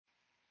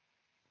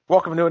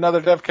Welcome to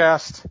another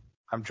DevCast.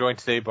 I'm joined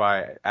today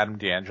by Adam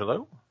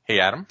D'Angelo. Hey,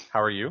 Adam.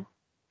 How are you?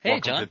 Hey,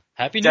 Welcome John. to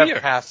Happy New Year.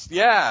 DevCast.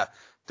 Yeah.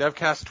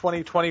 DevCast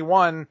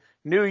 2021.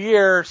 New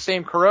year,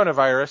 same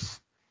coronavirus.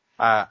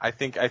 I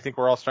think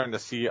we're all starting to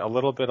see a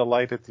little bit of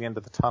light at the end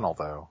of the tunnel,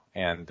 though.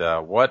 And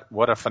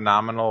what a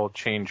phenomenal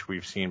change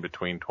we've seen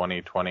between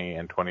 2020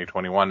 and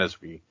 2021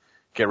 as we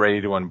get ready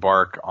to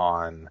embark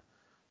on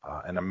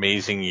an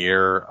amazing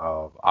year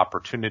of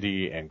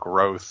opportunity and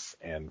growth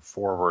and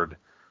forward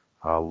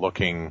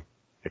looking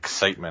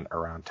excitement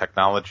around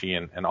technology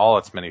and all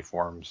its many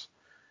forms.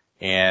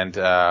 And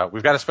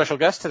we've got a special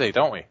guest today,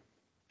 don't we?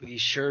 We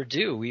sure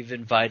do. We've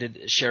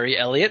invited Sherry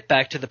Elliott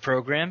back to the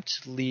program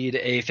to lead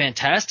a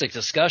fantastic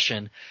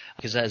discussion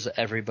because, as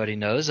everybody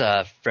knows,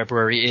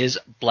 February is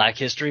Black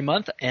History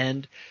Month,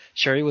 and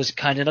Sherry was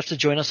kind enough to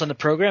join us on the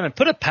program and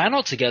put a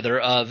panel together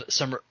of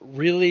some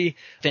really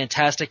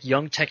fantastic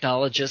young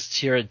technologists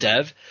here at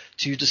Dev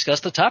to discuss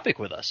the topic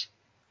with us.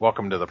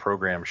 Welcome to the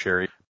program,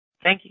 Sherry.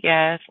 Thank you,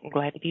 guys. I'm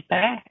glad to be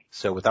back.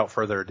 So without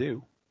further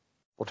ado,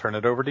 we'll turn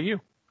it over to you.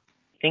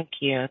 Thank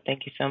you.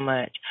 Thank you so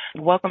much.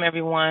 Welcome,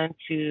 everyone,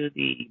 to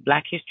the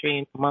Black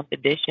History Month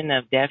edition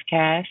of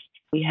DevCast.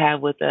 We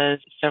have with us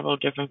several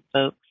different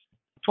folks.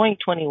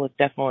 2020 was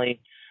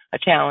definitely a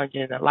challenge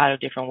in a lot of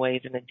different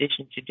ways. In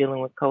addition to dealing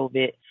with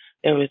COVID,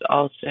 there was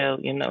also,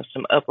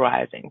 some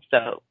uprising.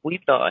 So we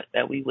thought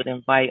that we would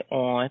invite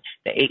on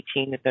the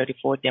 18 to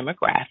 34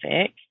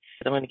 demographic.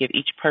 I'm going to give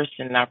each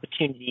person an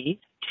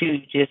opportunity to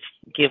just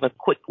give a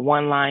quick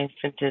one-line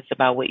sentence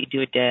about what you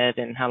do at Dev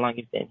and how long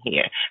you've been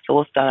here. So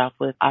we'll start off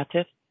with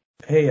Atif.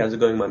 Hey, how's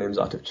it going? My name is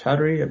Atif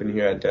Chowdhury. I've been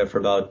here at Dev for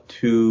about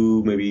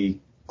maybe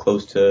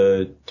close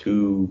to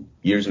 2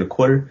 years and a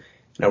quarter,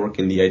 and I work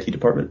in the IT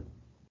department.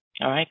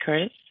 All right,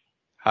 Curtis.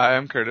 Hi,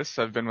 I'm Curtis.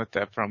 I've been with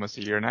Dev for almost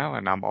a year now,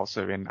 and I'm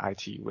also in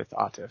IT with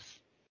Atif.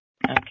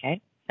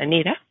 Okay.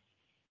 Anita.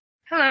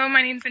 Hello,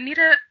 my name's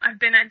Anita. I've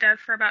been at Dev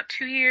for about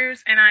 2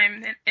 years, and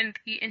I'm in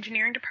the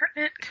engineering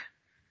department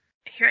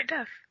here at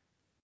Dev.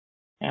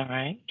 All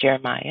right.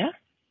 Jeremiah.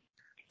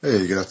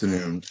 Hey, good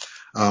afternoon.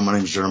 My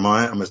name is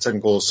Jeremiah. I'm a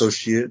technical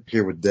associate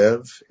here with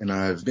Dev, and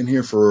I've been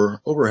here for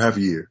over half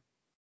a year.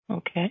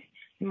 Okay.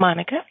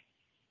 Monica.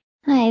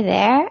 Hi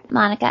there.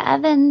 Monica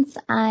Evans.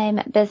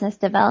 I'm business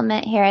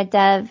development here at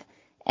Dev,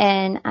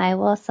 and I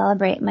will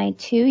celebrate my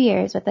 2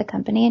 years with the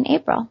company in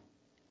April.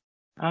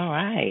 All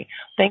right.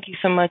 Thank you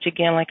so much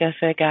again, like I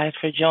said, guys,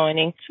 for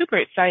joining. Super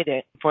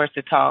excited for us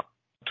to talk.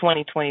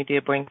 2020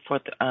 did bring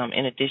forth,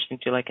 in addition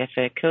to, like I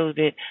said,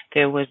 COVID,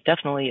 there was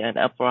definitely an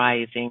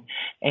uprising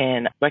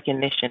and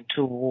recognition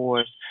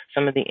towards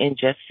some of the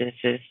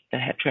injustices that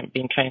had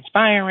been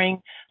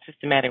transpiring,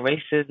 systematic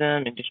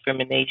racism and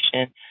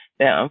discrimination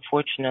that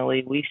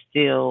unfortunately we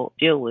still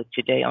deal with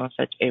today on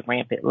such a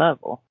rampant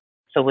level.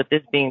 So with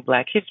this being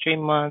Black History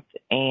Month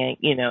and,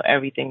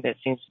 everything that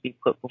seems to be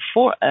put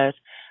before us,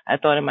 I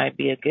thought it might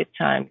be a good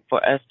time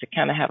for us to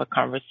kind of have a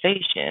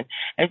conversation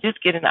and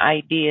just get an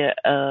idea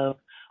of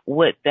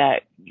what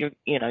that, you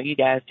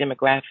guys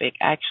demographic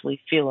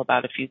actually feel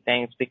about a few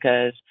things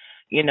because,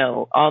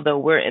 although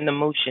we're in the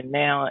motion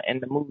now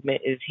and the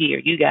movement is here,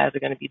 you guys are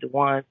going to be the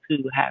ones who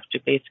have to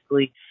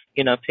basically,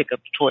 pick up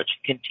the torch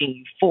and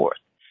continue forth.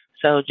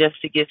 So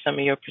just to get some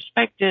of your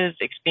perspectives,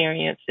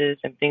 experiences,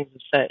 and things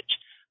of such,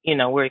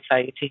 we're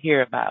excited to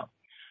hear about.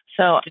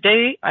 So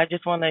today, I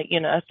just want to,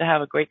 us to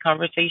have a great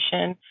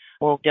conversation.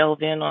 We'll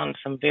delve in on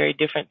some very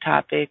different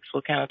topics.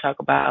 We'll kind of talk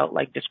about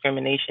like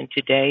discrimination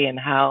today and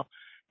how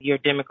your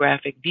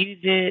demographic views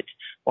it.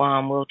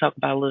 We'll talk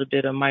about a little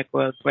bit of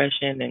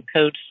microaggression and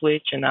code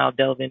switch, and I'll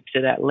delve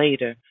into that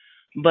later.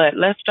 But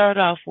let's start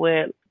off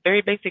with a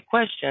very basic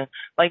question.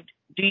 Like,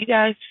 do you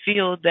guys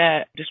feel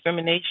that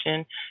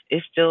discrimination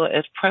is still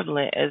as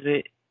prevalent as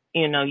it,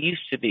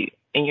 used to be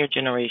in your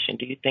generation?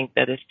 Do you think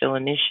that it's still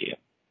an issue?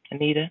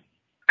 Anita?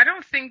 I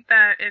don't think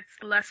that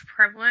it's less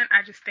prevalent.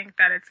 I just think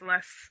that it's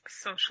less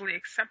socially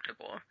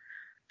acceptable.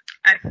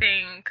 I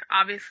think,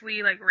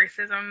 obviously, like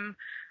racism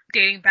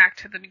dating back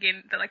to the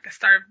beginning, the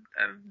start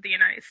of the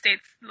United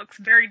States looks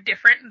very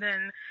different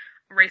than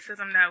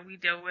racism that we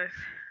deal with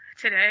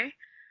today.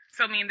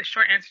 So, the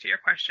short answer to your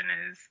question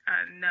is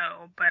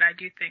no, but I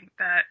do think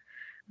that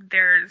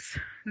there's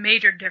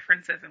major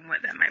differences in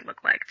what that might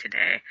look like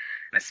today,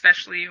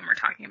 especially when we're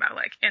talking about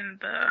like in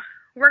the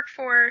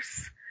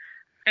workforce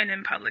and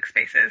in public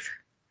spaces.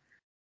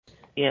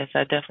 Yes,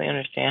 I definitely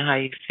understand how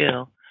you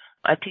feel.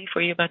 Atif,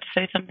 were you about to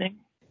say something?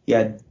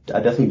 Yeah, I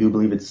definitely do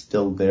believe it's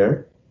still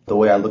there. The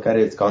way I look at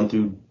it, it's gone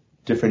through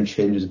different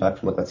changes back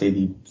from, let's say,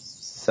 the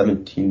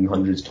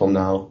 1700s till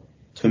now.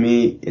 To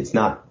me, it's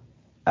not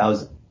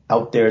as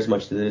out there as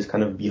much as it is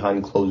kind of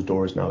behind closed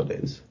doors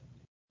nowadays.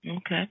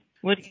 Okay.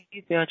 What do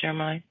you feel,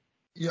 Jeremiah?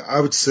 Yeah, I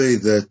would say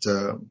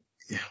that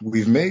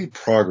we've made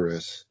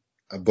progress,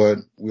 but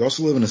we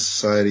also live in a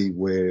society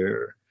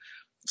where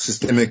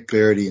systemic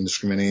clarity and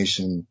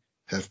discrimination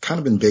have kind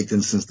of been baked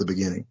in since the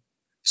beginning.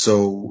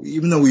 So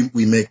even though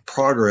we make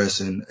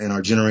progress in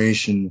our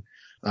generation,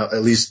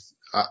 at least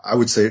I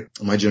would say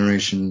my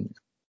generation,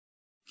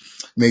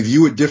 may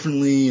view it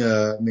differently,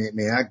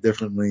 may act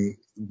differently,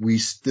 we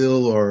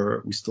still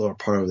are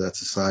part of that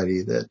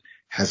society that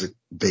has it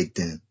baked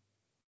in.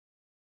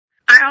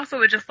 I also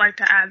would just like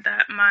to add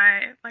that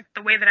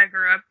the way that I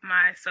grew up,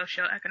 my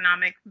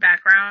socioeconomic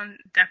background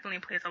definitely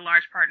plays a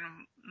large part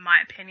in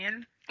my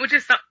opinion, which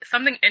is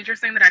something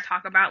interesting that I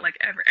talk about like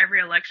every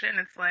election.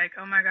 It's like,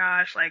 oh my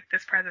gosh, like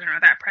this president or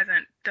that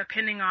president,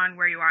 depending on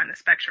where you are in the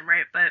spectrum,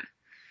 right? But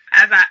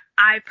as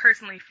I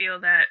personally feel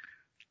that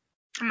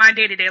my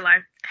day-to-day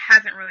life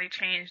hasn't really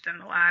changed in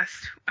the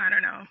last, I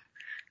don't know,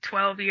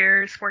 12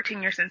 years,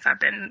 14 years since I've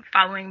been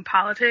following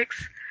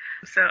politics.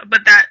 So,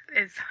 but that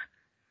is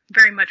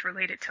very much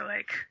related to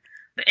like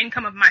the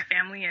income of my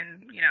family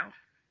and,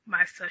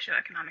 my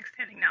socioeconomic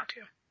standing now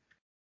too.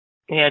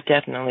 Yeah,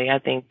 definitely. I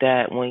think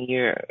that when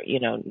you're,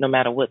 no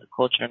matter what the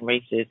culture and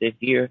race is, if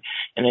you're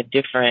in a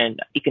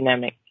different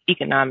economic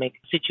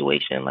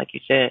situation, like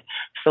you said,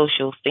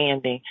 social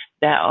standing,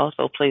 that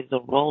also plays a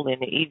role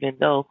in it, even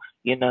though,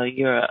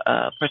 you're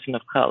a person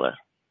of color.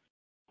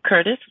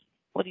 Curtis,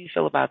 what do you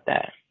feel about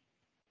that?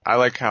 I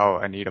like how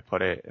Anita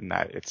put it in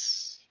that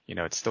it's,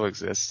 it still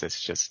exists. It's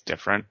just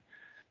different.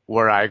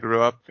 Where I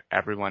grew up,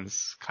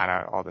 everyone's kind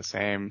of all the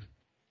same.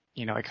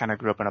 I kind of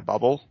grew up in a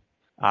bubble,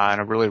 in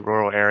a really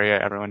rural area.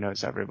 Everyone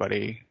knows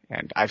everybody.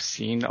 And I've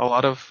seen a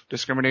lot of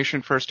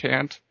discrimination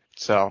firsthand.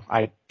 So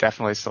I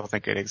definitely still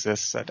think it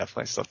exists. I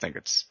definitely still think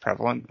it's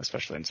prevalent,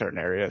 especially in certain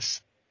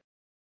areas.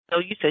 So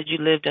you said you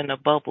lived in a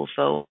bubble.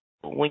 So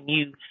when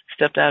you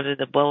stepped out of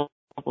the bubble,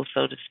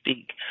 so to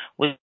speak,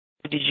 what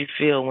did you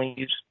feel when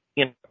you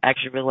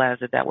actually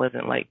realized that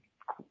wasn't like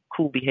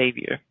cool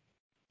behavior?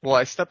 Well,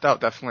 I stepped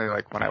out definitely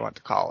like when I went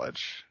to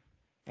college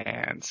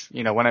and,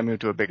 when I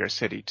moved to a bigger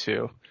city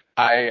too.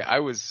 I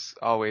was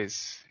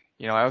always,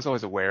 I was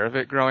always aware of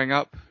it growing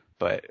up,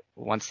 but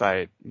once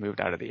I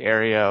moved out of the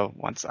area,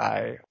 once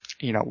I,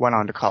 went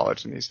on to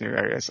college in these new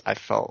areas, I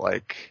felt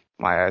like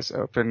my eyes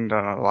opened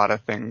on a lot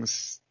of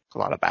things, a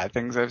lot of bad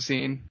things I've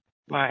seen.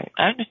 Right.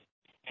 I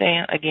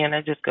understand. Again,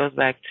 that just goes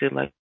back to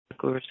like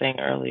we were saying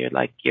earlier,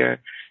 like your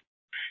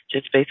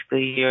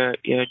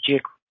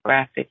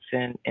geographics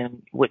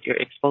and what your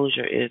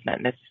exposure is,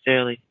 not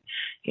necessarily,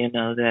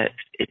 that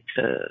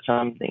it's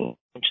something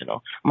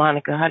intentional.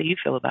 Monica, how do you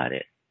feel about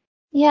it?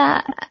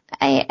 Yeah,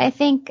 I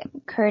think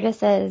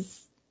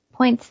Curtis's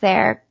points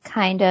there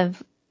kind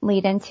of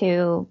lead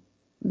into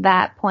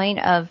that point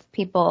of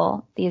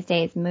people these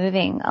days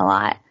moving a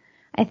lot.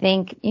 I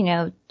think,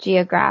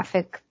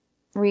 geographic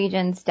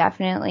regions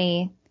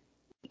definitely,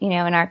 in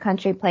our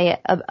country play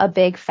a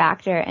big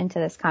factor into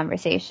this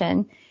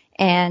conversation.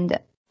 And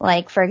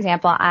like, for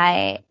example,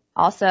 I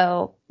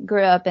also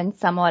grew up in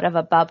somewhat of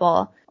a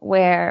bubble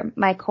where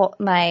my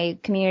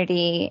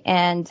community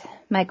and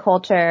my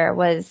culture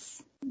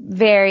was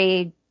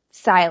very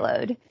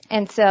siloed.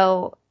 And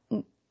so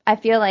I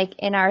feel like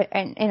in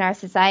our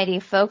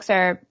society,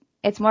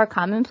 it's more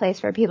commonplace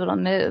for people to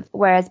move.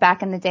 Whereas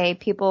back in the day,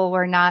 people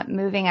were not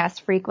moving as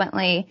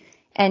frequently.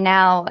 And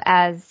now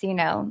as,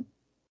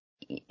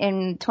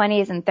 in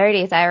 20s and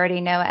 30s, I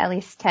already know at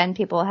least 10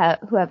 people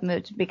who have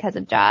moved because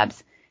of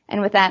jobs.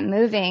 And with that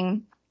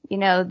moving,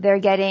 they're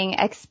getting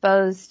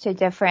exposed to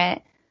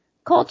different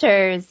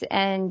cultures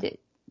and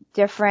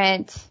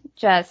different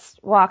just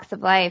walks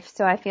of life.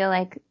 So I feel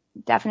like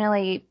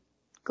definitely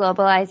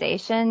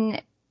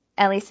globalization,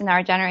 at least in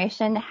our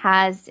generation,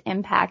 has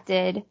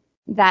impacted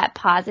that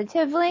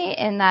positively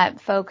in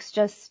that folks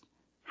just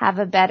have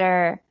a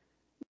better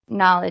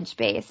knowledge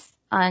base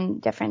on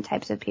different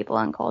types of people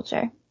and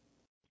culture.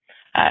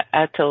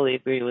 I totally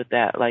agree with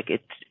that. Like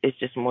it's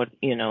just more,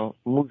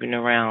 moving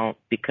around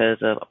because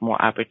of more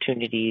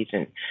opportunities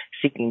and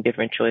seeking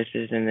different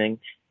choices. And then,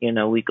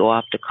 we go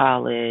off to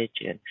college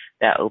and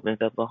that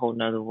opens up a whole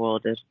nother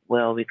world as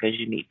well because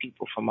you meet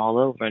people from all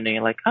over and then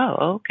you're like,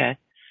 oh, okay.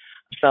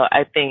 So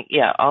I think,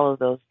 all of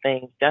those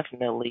things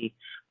definitely,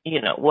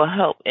 will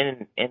help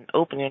in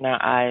opening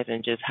our eyes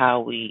and just how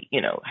we,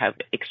 have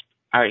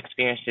our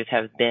experiences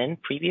have been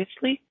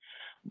previously.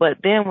 But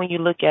then when you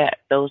look at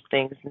those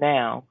things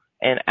now,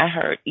 and I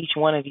heard each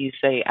one of you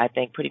say, I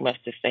think pretty much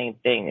the same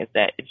thing, is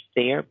that it's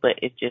there,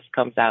 but it just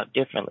comes out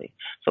differently.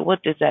 So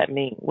what does that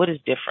mean? What is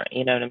different?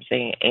 You know what I'm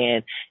saying?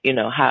 And,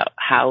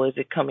 how is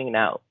it coming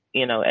out,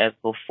 as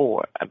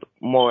before?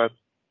 More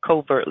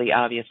covertly,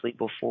 obviously,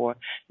 before,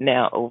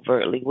 now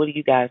overtly. What do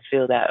you guys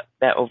feel that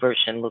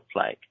overtion looks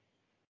like?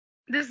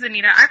 This is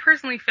Anita. I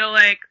personally feel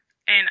like,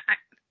 and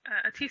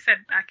Ati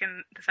said back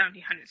in the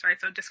 1700s, right?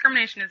 So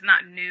discrimination is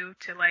not new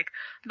to like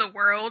the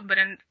world, but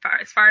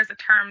as far as the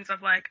terms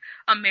of like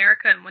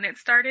America and when it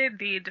started,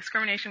 the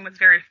discrimination was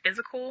very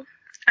physical,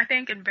 I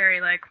think, and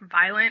very like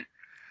violent.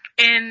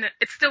 And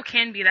it still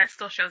can be, that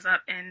still shows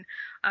up in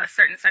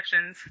certain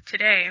sections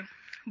today.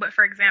 But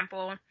for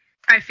example,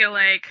 I feel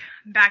like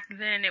back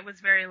then it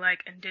was very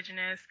like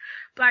indigenous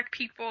Black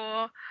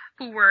people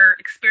who were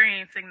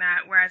experiencing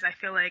that, whereas I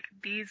feel like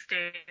these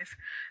days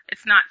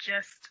it's not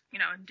just,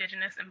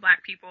 indigenous and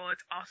Black people,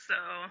 it's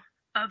also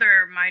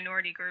other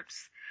minority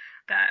groups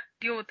that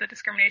deal with the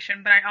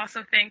discrimination. But I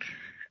also think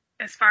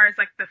as far as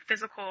like the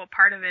physical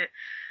part of it,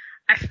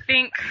 I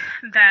think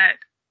that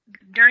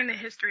during the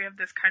history of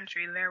this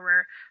country, there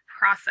were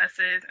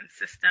processes and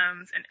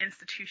systems and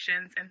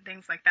institutions and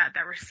things like that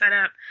that were set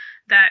up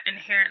that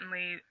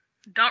inherently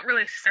don't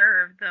really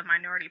serve the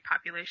minority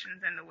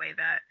populations in the way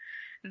that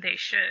they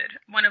should.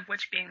 One of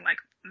which being like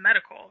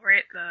medical,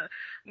 right? The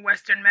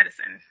Western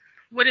medicine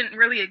wouldn't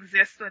really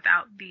exist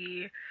without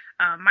the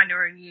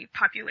minority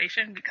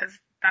population, because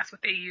that's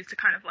what they use to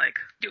kind of like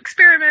do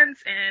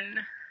experiments and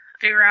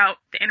figure out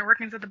the inner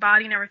workings of the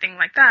body and everything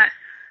like that.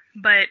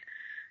 But,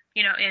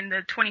 you know, in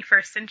the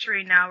 21st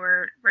century now,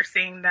 we're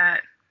seeing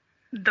that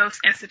those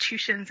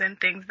institutions and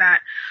things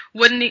that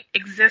wouldn't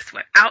exist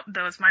without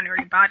those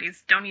minority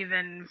bodies don't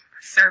even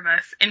serve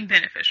us in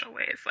beneficial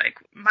ways. Like,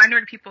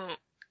 minority people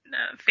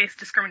face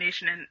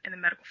discrimination in the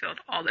medical field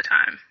all the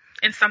time,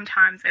 and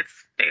sometimes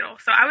it's fatal.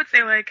 So I would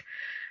say, like,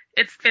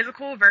 it's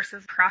physical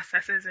versus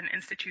processes and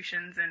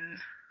institutions and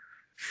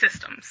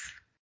systems.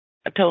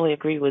 I totally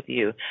agree with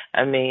you.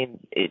 I mean,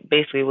 it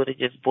basically would have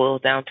just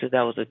boiled down to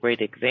that was a great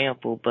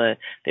example, but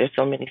there's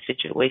so many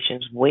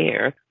situations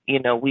where, you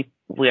know,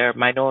 where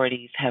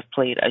minorities have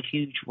played a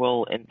huge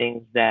role in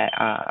things that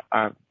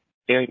are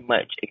very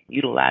much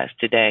utilized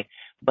today,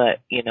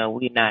 but, you know,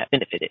 we're not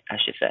benefited, I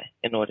should say,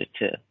 in order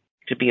to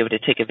be able to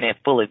take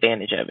full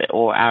advantage of it,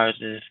 or ours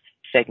is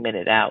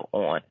segmented out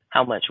on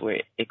how much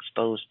we're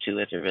exposed to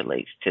as it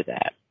relates to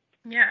that.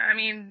 Yeah, I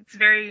mean, it's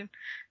very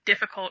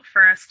difficult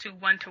for us to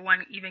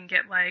one-to-one even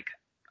get like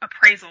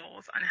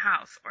appraisals on a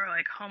house or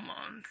like home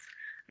loans.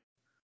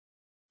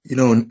 You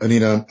know,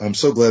 Anita, I'm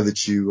so glad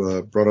that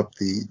you brought up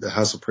the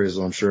house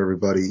appraisal. I'm sure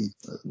everybody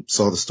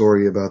saw the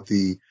story about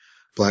the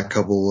black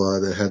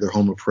couple that had their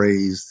home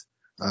appraised.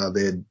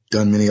 They had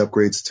done many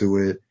upgrades to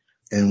it,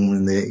 and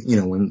when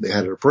they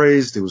had it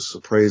appraised, it was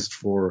appraised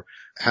for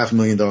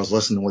 $500,000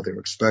 less than what they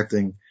were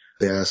expecting.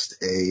 They asked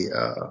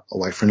a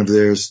white friend of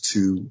theirs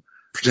to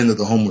pretend that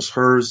the home was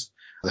hers.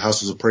 The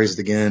house was appraised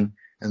again,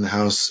 and the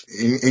house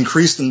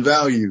increased in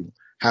value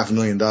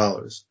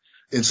 $500,000.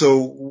 And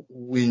so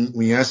when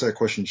you ask that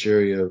question,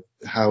 Sherry, of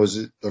how is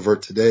it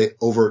overt today,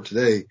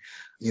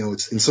 you know,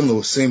 it's in some of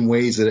the same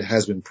ways that it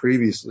has been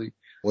previously,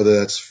 whether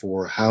that's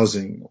for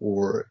housing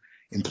or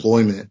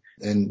employment,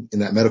 and in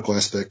that medical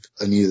aspect,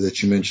 Anita,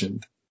 that you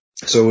mentioned.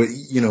 So,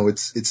 you know,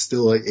 it's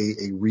still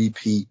a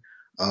repeat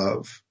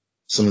of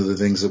some of the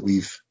things that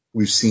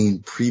we've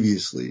seen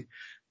previously.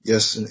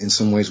 Yes, in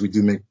some ways we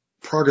do make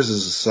progress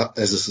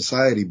as a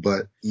society,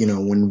 but, you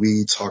know, when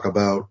we talk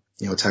about,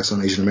 you know, attacks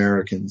on Asian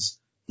Americans,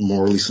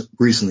 more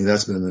recently,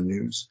 that's been in the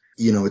news.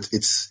 You know,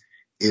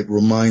 it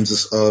reminds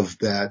us of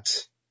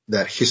that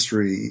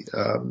history,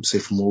 say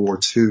from World War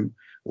II,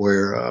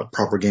 where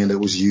propaganda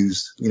was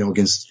used, you know,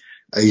 against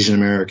Asian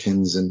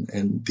Americans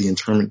and the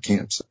internment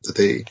camps that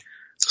they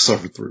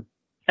suffered through.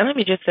 And let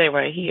me just say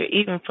right here,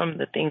 even from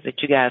the things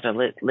that you guys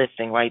are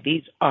listing, right,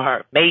 these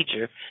are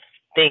major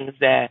things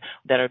that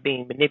are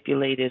being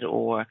manipulated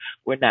or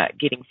we're not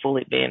getting full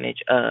advantage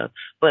of.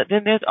 But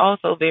then there's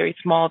also very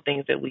small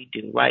things that we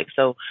do, right?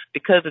 So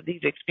because of these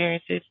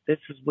experiences, this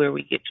is where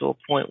we get to a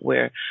point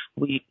where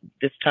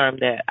this term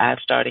that I've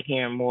started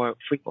hearing more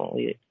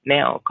frequently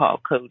now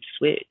called code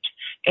switch,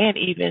 and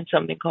even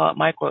something called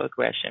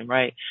microaggression,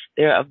 right?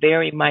 There are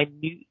very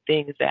minute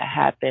things that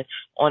happen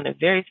on a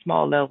very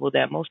small level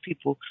that most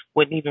people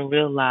wouldn't even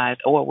realize,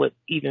 or would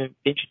even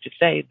venture to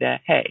say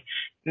that, hey,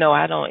 no,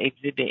 I don't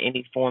exhibit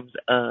any forms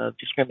of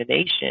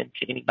discrimination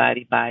to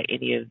anybody by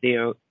any of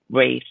their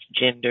race,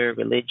 gender,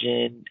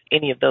 religion,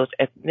 any of those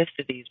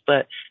ethnicities,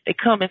 but they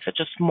come in such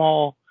a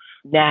small,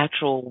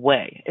 natural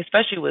way,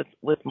 especially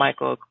with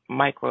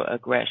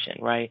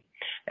microaggression, right?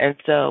 And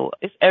so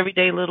it's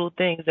everyday little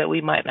things that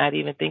we might not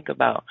even think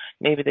about.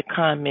 Maybe the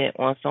comment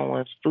on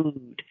someone's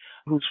food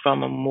who's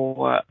from a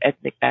more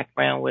ethnic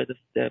background where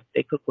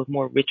they cook with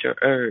more richer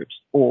herbs,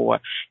 or,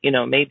 you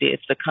know, maybe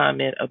it's the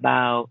comment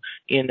about,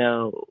 you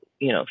know,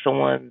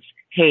 someone's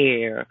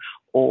hair,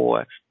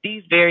 or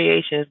these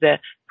variations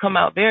that come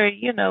out very,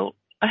 you know,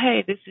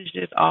 hey, this is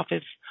just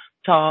office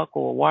talk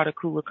or water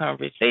cooler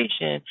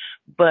conversation,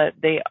 but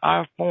they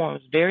are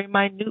forms, very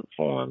minute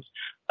forms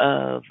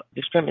of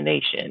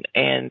discrimination.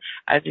 And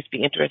I'd just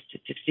be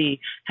interested to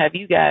see how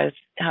you guys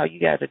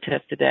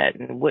attest to that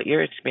and what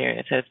your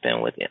experience has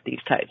been with these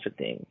types of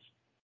things.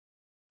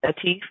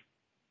 Atif?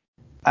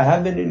 I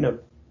have been in a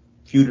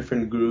few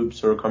different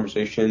groups or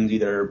conversations,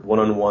 either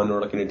one-on-one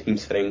or like in a team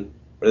setting,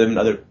 where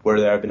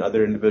there have been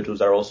other individuals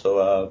that are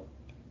also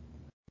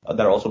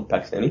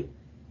Pakistani,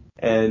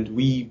 and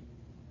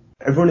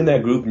everyone in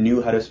that group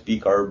knew how to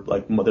speak our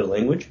like mother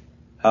language.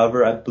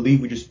 However, I believe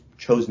we just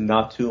chose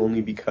not to,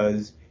 only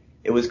because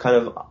it was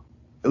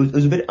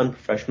a bit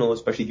unprofessional,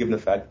 especially given the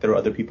fact that there were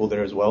other people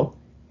there as well,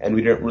 and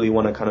we didn't really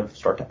want to kind of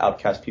start to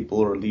outcast people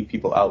or leave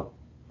people out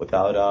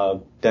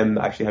without them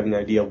actually having an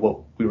idea of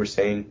what we were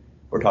saying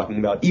or talking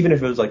about, even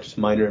if it was like just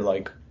minor,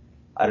 like,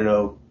 I don't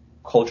know,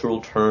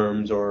 cultural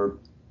terms or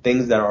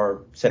things that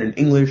are said in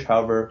English.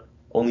 However,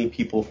 only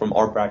people from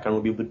our background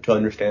will be able to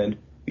understand.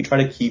 We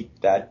try to keep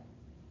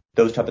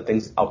those type of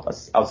things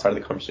outside of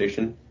the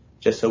conversation,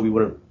 just so we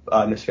wouldn't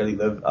necessarily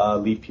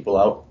leave people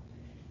out.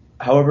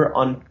 However,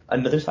 on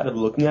another side of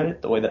looking at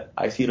it, the way that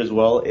I see it as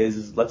well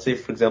is, let's say,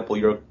 for example,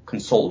 you're a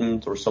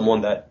consultant or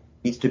someone that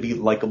needs to be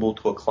likable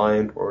to a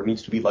client or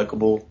needs to be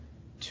likable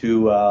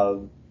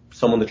to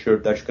someone that you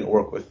can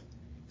work with.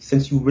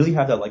 Since you really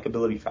have that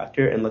likability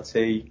factor, and let's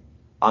say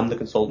I'm the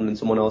consultant and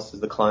someone else is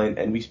the client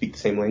and we speak the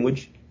same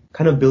language,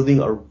 kind of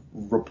building a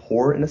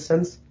rapport in a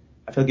sense,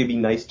 I feel like it'd be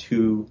nice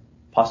to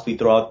possibly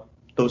throw out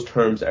those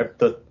terms,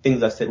 the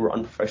things I said were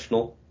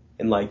unprofessional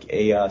in like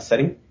a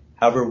setting.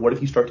 However, what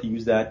if you start to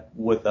use that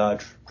with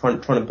trying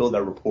to build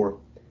that rapport?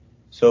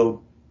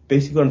 So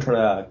basically what I'm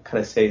trying to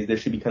kind of say is there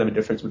should be kind of a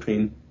difference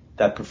between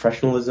that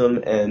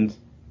professionalism and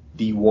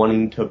the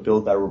wanting to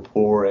build that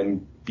rapport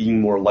and being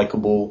more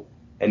likable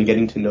and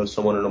getting to know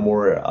someone on a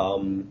more,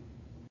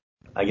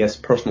 I guess,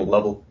 personal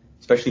level,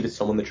 especially if it's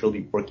someone that you'll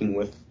be working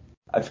with.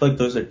 I feel like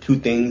those are two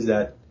things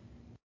that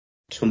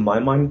come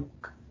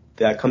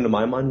to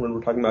my mind when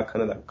we're talking about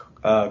kind of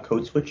that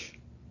code switch.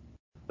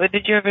 But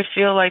did you ever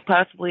feel like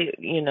possibly,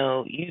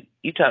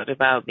 you talked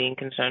about being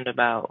concerned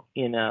about,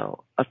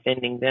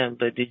 offending them,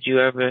 but did you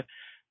ever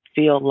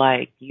feel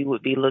like you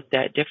would be looked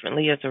at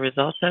differently as a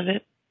result of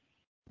it?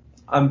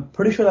 I'm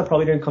pretty sure that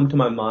probably didn't come to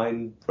my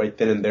mind right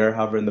then and there.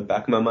 However, in the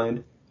back of my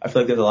mind, I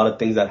feel like there's a lot of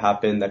things that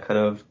happen that kind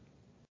of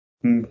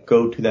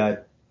go to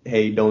that,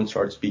 hey, don't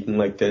start speaking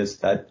like this,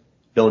 that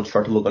don't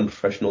start to look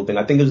unprofessional thing.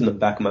 I think it was in the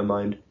back of my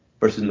mind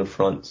versus in the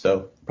front.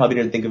 So probably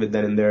didn't think of it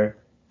then and there,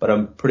 but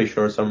I'm pretty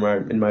sure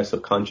somewhere in my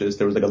subconscious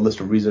there was like a list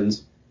of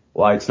reasons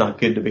why it's not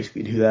good to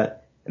basically do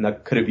that. And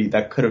that could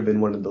have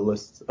been one of the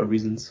lists of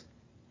reasons.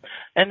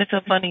 And it's so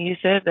funny you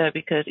said that,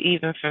 because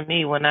even for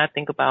me, when I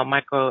think about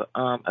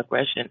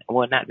microaggression,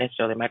 well, not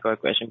necessarily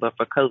microaggression, but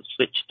for code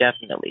switch,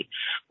 definitely,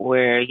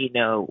 where,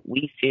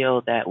 we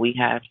feel that we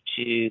have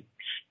to,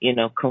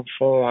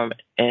 conform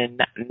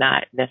and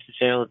not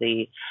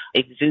necessarily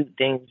exude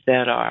things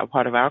that are a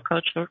part of our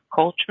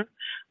culture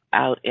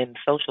out in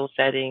social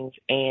settings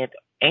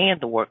and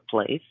the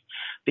workplace,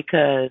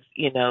 because,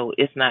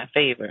 it's not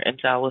favored. And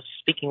so I was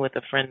speaking with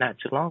a friend not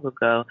too long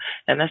ago,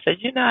 and I said,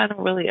 I don't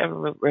really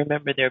ever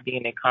remember there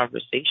being a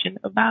conversation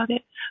about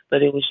it,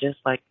 but it was just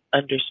like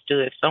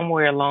understood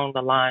somewhere along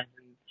the line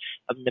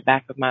in the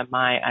back of my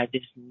mind. I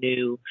just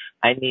knew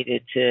I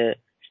needed to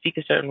speak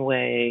a certain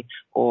way,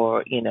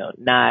 or,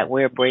 not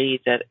wear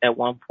braids at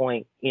one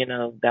point,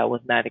 that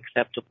was not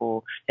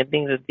acceptable, and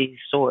things of these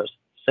sorts.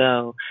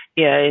 So,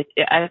 yeah,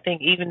 I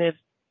think even if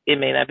it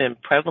may not have been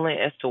prevalent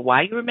as to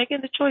why you were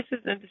making the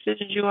choices and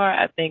decisions you are,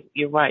 I think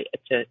you're right,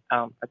 that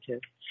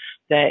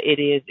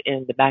it is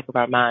in the back of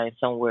our mind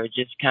somewhere,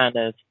 just kind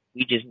of,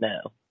 we just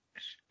know.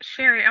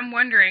 Sherry, I'm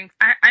wondering,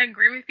 I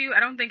agree with you. I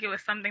don't think it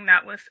was something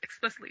that was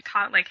explicitly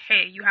taught, like,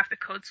 hey, you have to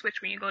code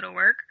switch when you go to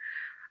work.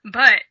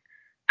 But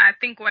I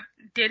think what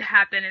did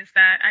happen is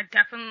that I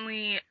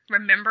definitely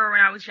remember when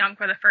I was young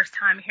for the first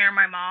time hearing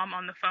my mom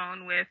on the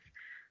phone with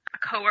a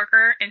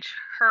coworker, and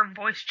her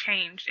voice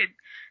changed. It,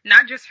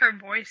 not just her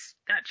voice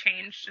that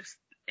changed, just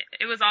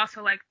it was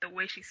also like the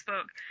way she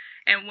spoke.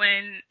 And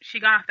when she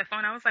got off the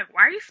phone, I was like,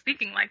 why are you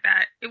speaking like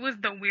that? It was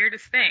the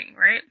weirdest thing,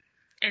 right?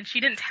 And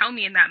she didn't tell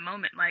me in that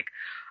moment, like,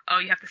 oh,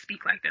 you have to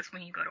speak like this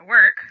when you go to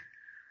work.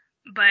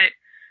 But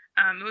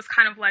it was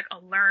kind of like a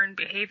learned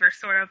behavior,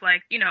 sort of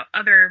like,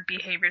 other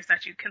behaviors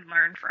that you can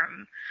learn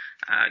from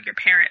your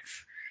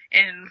parents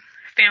and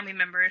family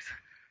members.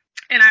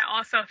 And I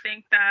also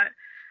think that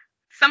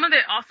some of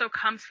it also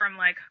comes from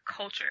like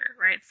culture,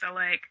 right? So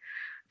like,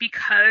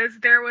 because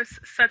there was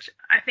such,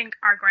 I think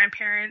our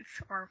grandparents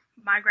or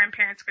my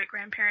grandparents, great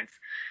grandparents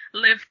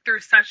lived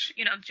through such,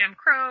 Jim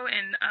Crow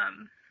and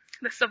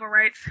the civil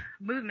rights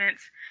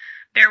movements,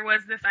 there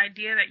was this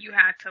idea that you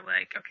had to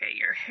like, okay,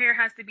 your hair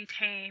has to be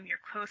tame, your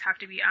clothes have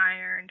to be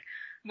ironed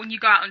when you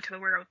go out into the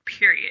world,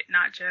 period,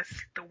 not just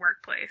the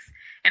workplace.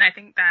 And I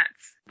think that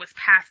was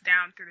passed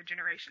down through the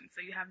generations.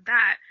 So you have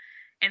that,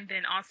 and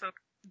then also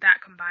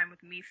that combined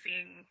with me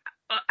seeing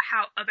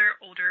how other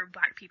older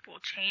Black people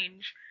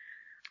change.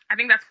 I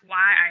think that's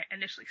why I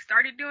initially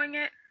started doing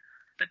it.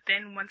 But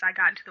then once I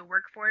got into the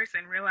workforce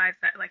and realized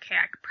that, like, hey,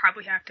 I could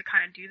probably have to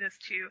kind of do this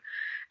to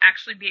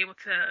actually be able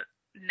to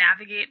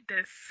navigate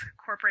this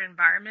corporate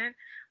environment,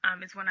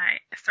 is when I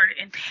started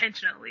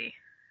intentionally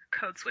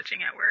code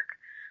switching at work.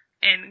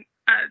 And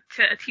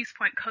to Atif's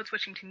point, code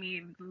switching to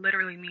me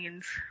literally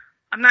means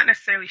I'm not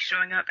necessarily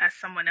showing up as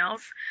someone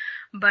else,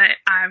 but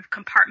I've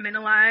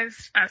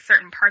compartmentalized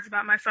certain parts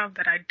about myself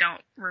that I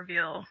don't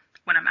reveal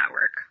when I'm at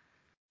work.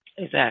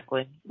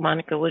 Exactly.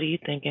 Monica, what are you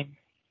thinking?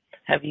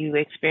 Have you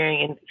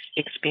experienced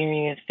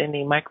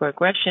any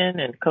microaggression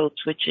and code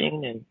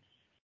switching?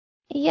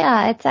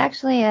 Yeah, it's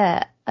actually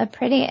a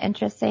pretty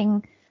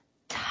interesting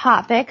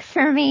topic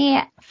for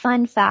me.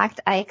 Fun fact,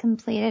 I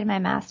completed my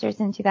master's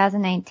in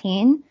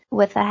 2019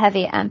 with a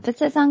heavy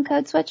emphasis on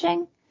code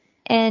switching.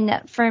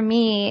 And for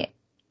me,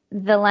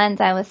 the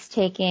lens I was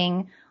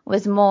taking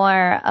was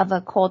more of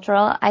a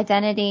cultural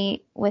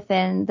identity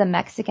within the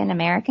Mexican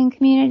American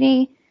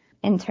community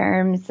in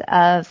terms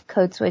of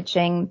code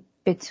switching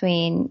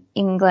between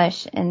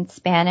English and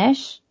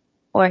Spanish.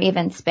 or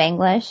even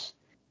Spanglish.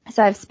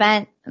 So I've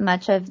spent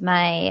much of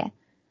my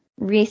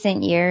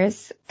recent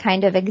years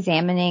kind of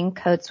examining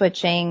code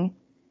switching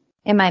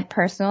in my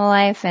personal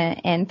life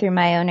and through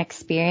my own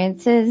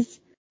experiences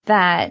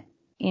that,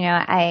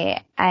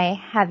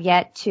 I have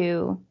yet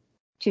to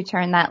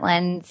turn that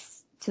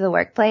lens to the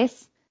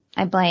workplace.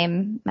 I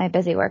blame my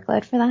busy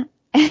workload for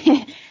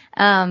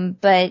that.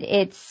 But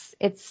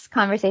it's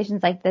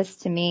conversations like this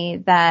to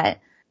me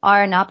that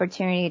are an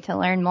opportunity to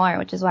learn more,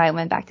 which is why I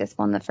went back to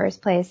school in the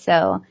first place.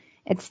 So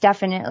it's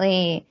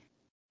definitely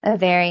a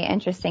very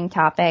interesting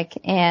topic.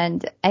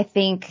 And I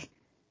think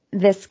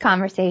this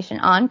conversation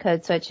on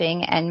code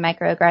switching and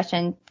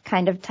microaggression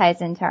kind of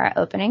ties into our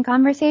opening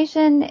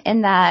conversation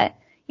in that,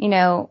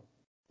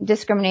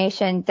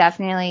 discrimination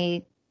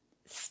definitely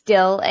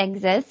still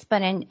exists,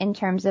 but in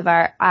terms of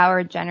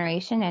our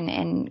generation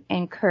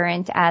and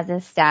current as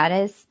a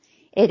status,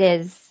 it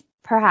is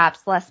perhaps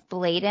less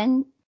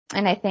blatant.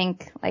 And I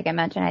think, like I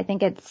mentioned, I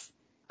think it's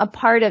a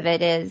part of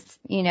it is,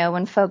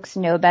 when folks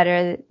know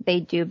better,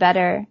 they do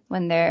better.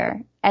 When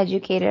they're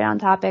educated on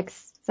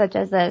topics such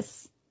as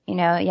this,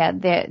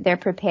 they're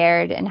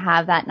prepared and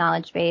have that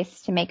knowledge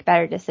base to make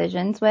better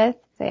decisions with.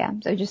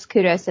 So just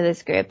kudos to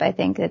this group. I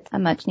think it's a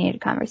much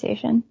needed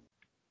conversation.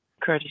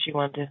 Curtis, you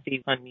wanted to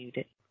be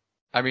unmuted.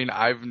 I mean,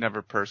 I've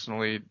never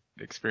personally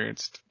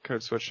experienced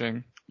code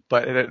switching,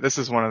 but this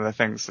is one of the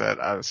things that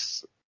I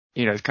was,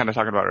 kind of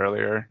talking about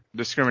earlier.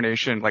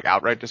 Discrimination, like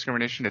outright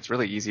discrimination, it's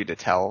really easy to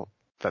tell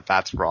that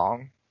that's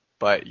wrong.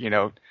 But,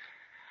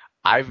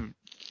 I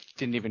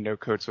didn't even know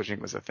code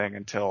switching was a thing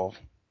until,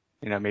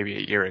 maybe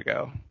a year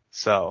ago.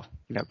 So,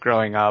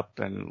 growing up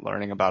and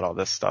learning about all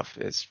this stuff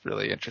is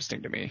really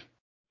interesting to me.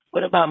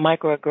 What about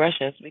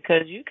microaggressions?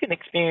 Because you can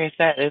experience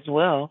that as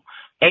well.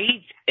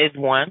 Age is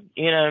one,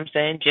 you know what I'm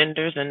saying?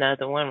 Gender's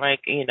another one.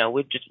 Like,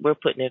 we're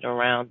putting it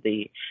around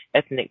the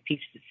ethnic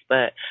pieces,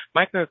 but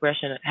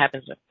microaggression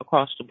happens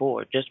across the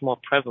board, just more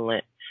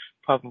prevalent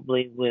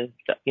probably with,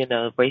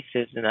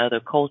 races and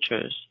other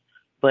cultures.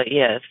 But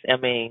yes, I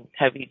mean,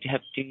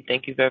 do you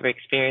think you've ever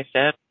experienced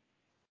that?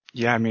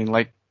 Yeah, I mean,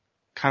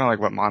 kind of like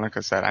what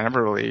Monica said, I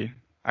never really,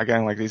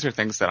 again, these are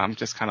things that I'm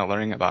just kind of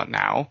learning about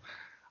now.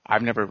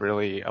 I've never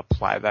really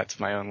applied that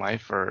to my own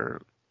life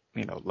or,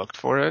 looked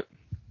for it.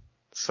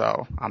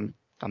 So I'm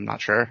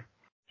not sure.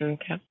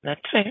 Okay,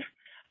 that's fair.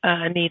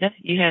 Anita,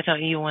 you had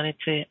something you wanted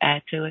to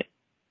add to it?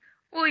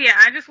 Well, yeah,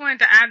 I just wanted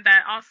to add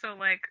that also,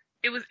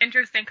 it was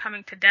interesting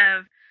coming to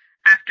Dev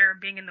after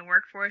being in the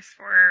workforce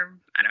for,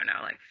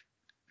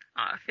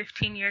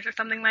 15 years or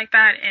something like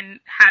that, and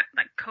had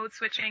code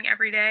switching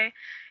every day.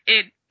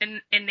 It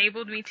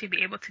enabled me to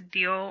be able to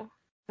deal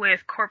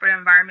with corporate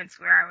environments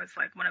where I was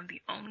one of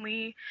the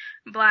only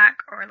Black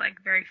or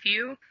very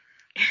few.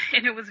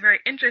 And it was very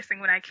interesting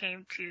when I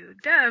came to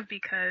Dev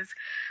because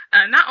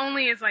not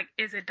only is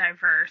it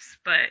diverse,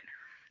 but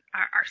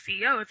our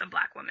CEO is a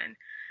Black woman.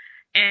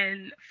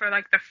 And for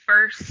the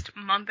first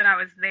month that I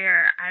was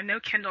there, I know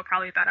Kendall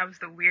probably thought I was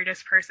the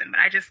weirdest person, but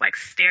I just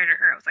stared at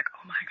her. I was like,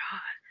 oh my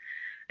God,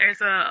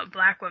 there's a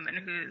Black woman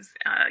who's,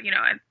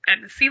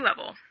 at the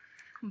C-level.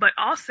 But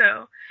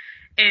also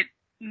it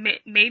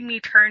made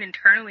me turn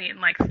internally and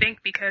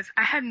think, because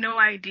I had no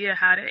idea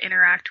how to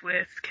interact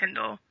with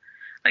Kendall.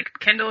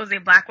 Kendall is a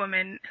Black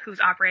woman who's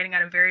operating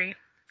at a very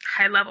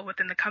high level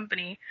within the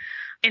company,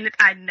 and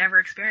I'd never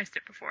experienced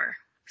it before.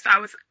 So I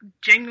was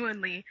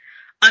genuinely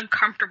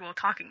uncomfortable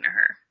talking to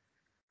her,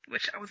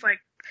 which I was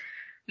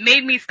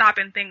made me stop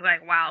and think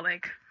wow,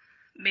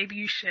 maybe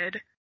you should,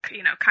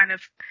 kind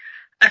of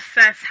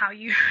assess how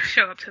you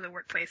show up to the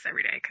workplace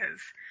every day,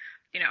 because,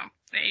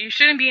 you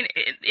shouldn't be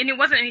and it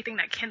wasn't anything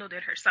that Kendall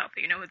did herself,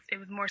 it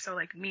was more so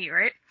me,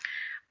 right?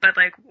 But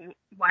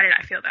why did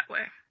I feel that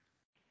way?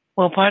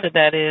 Well, part of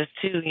that is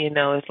too,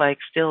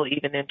 it's still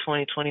even in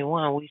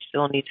 2021, we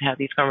still need to have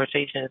these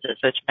conversations at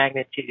such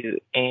magnitude.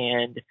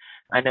 And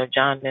I know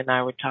John and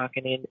I were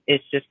talking, and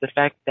it's just the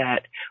fact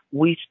that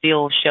we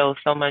still show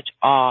so much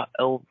awe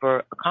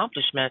over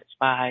accomplishments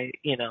by,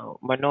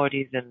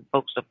 minorities and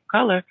folks of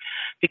color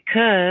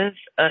because,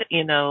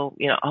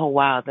 oh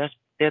wow,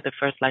 they're the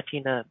first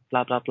Latina,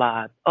 blah, blah,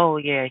 blah. Oh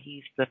yeah,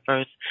 he's the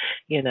first,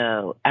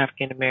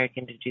 African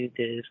American to do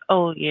this.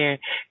 Oh yeah,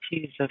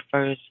 she's the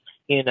first,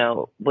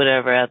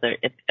 whatever other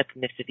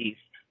ethnicities.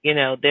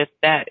 There's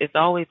that. It's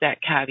always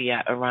that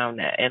caveat around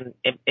that. And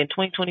in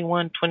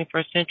 2021,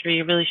 21st century,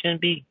 it really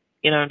shouldn't be.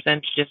 You know what I'm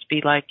saying? To just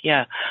be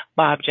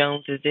Bob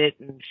Jones is it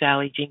and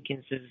Sally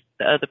Jenkins is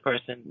the other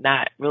person,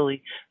 not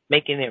really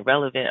making it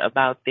relevant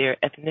about their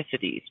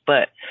ethnicities.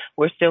 But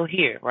we're still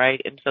here, right?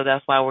 And so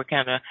that's why we're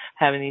kind of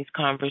having these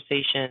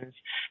conversations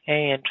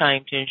and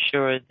trying to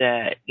ensure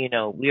that,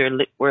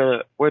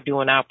 we're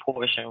doing our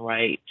portion,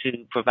 right,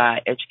 to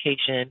provide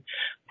education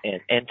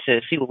and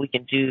to see what we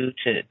can do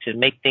to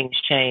make things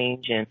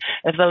change. And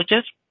so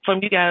just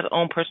from you guys'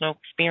 own personal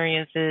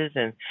experiences,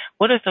 and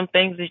what are some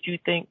things that you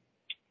think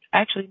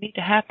actually need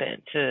to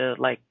happen to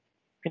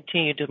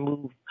continue to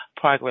move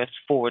progress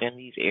forward in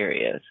these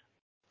areas?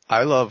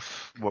 I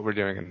love what we're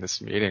doing in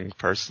this meeting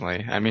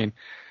personally. I mean,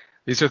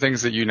 these are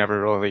things that you never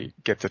really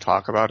get to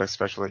talk about,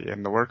 especially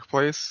in the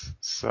workplace.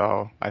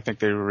 So I think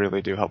they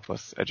really do help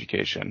with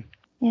education.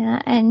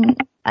 Yeah, and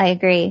I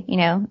agree,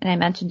 and I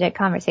mentioned it,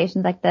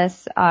 conversations like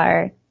this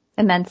are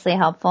immensely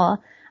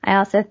helpful. I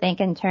also think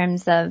in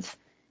terms of,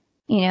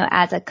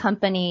 as a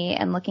company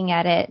and looking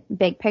at it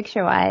big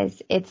picture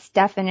wise, it's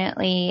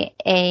definitely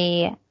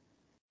a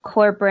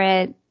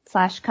corporate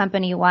 /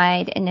 company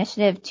wide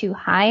initiative to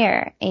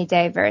hire a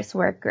diverse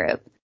work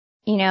group.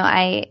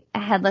 I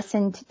had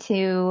listened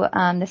to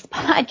this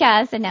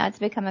podcast, and now it's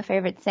become a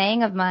favorite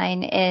saying of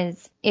mine,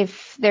 is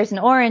if there's an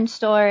orange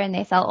store and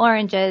they sell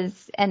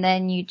oranges and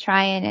then you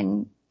try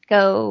and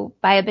go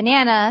buy a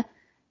banana,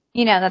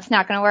 that's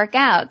not going to work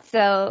out.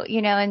 So,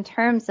 in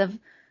terms of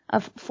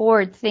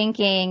forward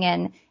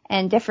thinking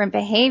and different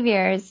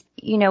behaviors,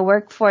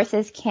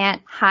 workforces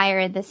can't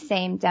hire the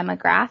same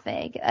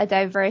demographic, a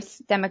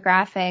diverse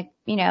demographic,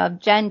 of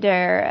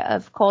gender,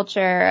 of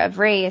culture, of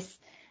race.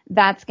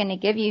 That's going to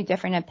give you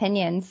different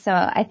opinions. So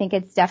I think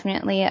it's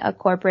definitely a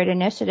corporate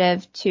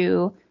initiative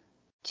to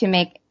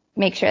make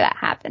sure that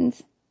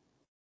happens.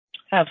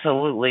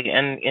 Absolutely.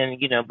 And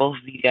both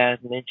of you guys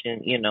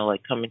mentioned,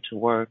 like coming to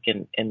work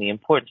and the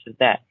importance of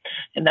that.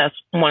 And that's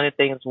one of the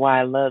things why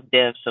I love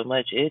Dev so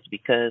much, is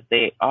because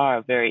they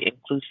are very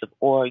inclusive,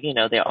 or,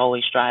 they're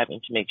always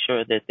striving to make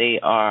sure that they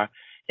are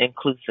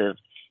inclusive.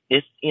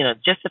 It's,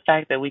 just the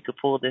fact that we could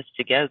pull this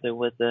together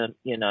with a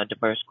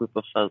diverse group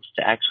of folks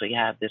to actually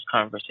have this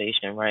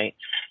conversation, right?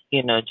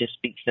 Just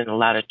speaks in a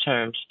lot of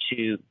terms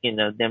to,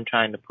 them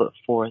trying to put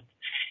forth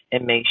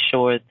and make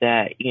sure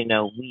that,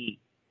 we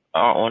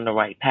are on the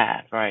right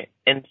path, right?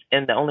 And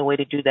the only way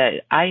to do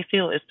that, I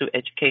feel, is through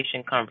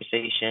education,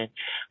 conversation,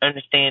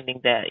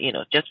 understanding that,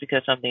 just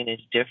because something is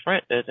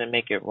different doesn't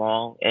make it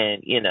wrong,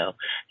 and,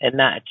 and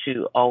not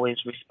to always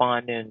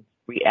respond and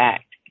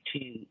react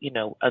to,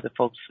 other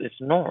folks'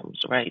 norms,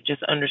 right?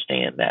 Just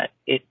understand that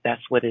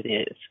that's what it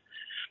is.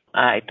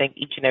 I thank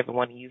each and every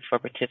one of you for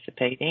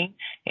participating,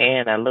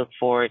 and I look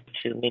forward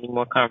to many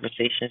more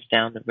conversations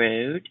down the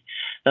road.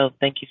 So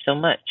thank you so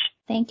much.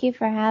 Thank you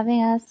for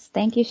having us.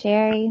 Thank you,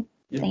 Sherry.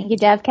 Thank you,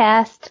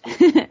 DevCast.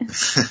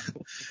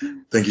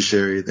 Thank you,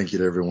 Sherry. Thank you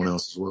to everyone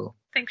else as well.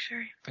 Thanks,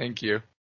 Sherry. Thank you.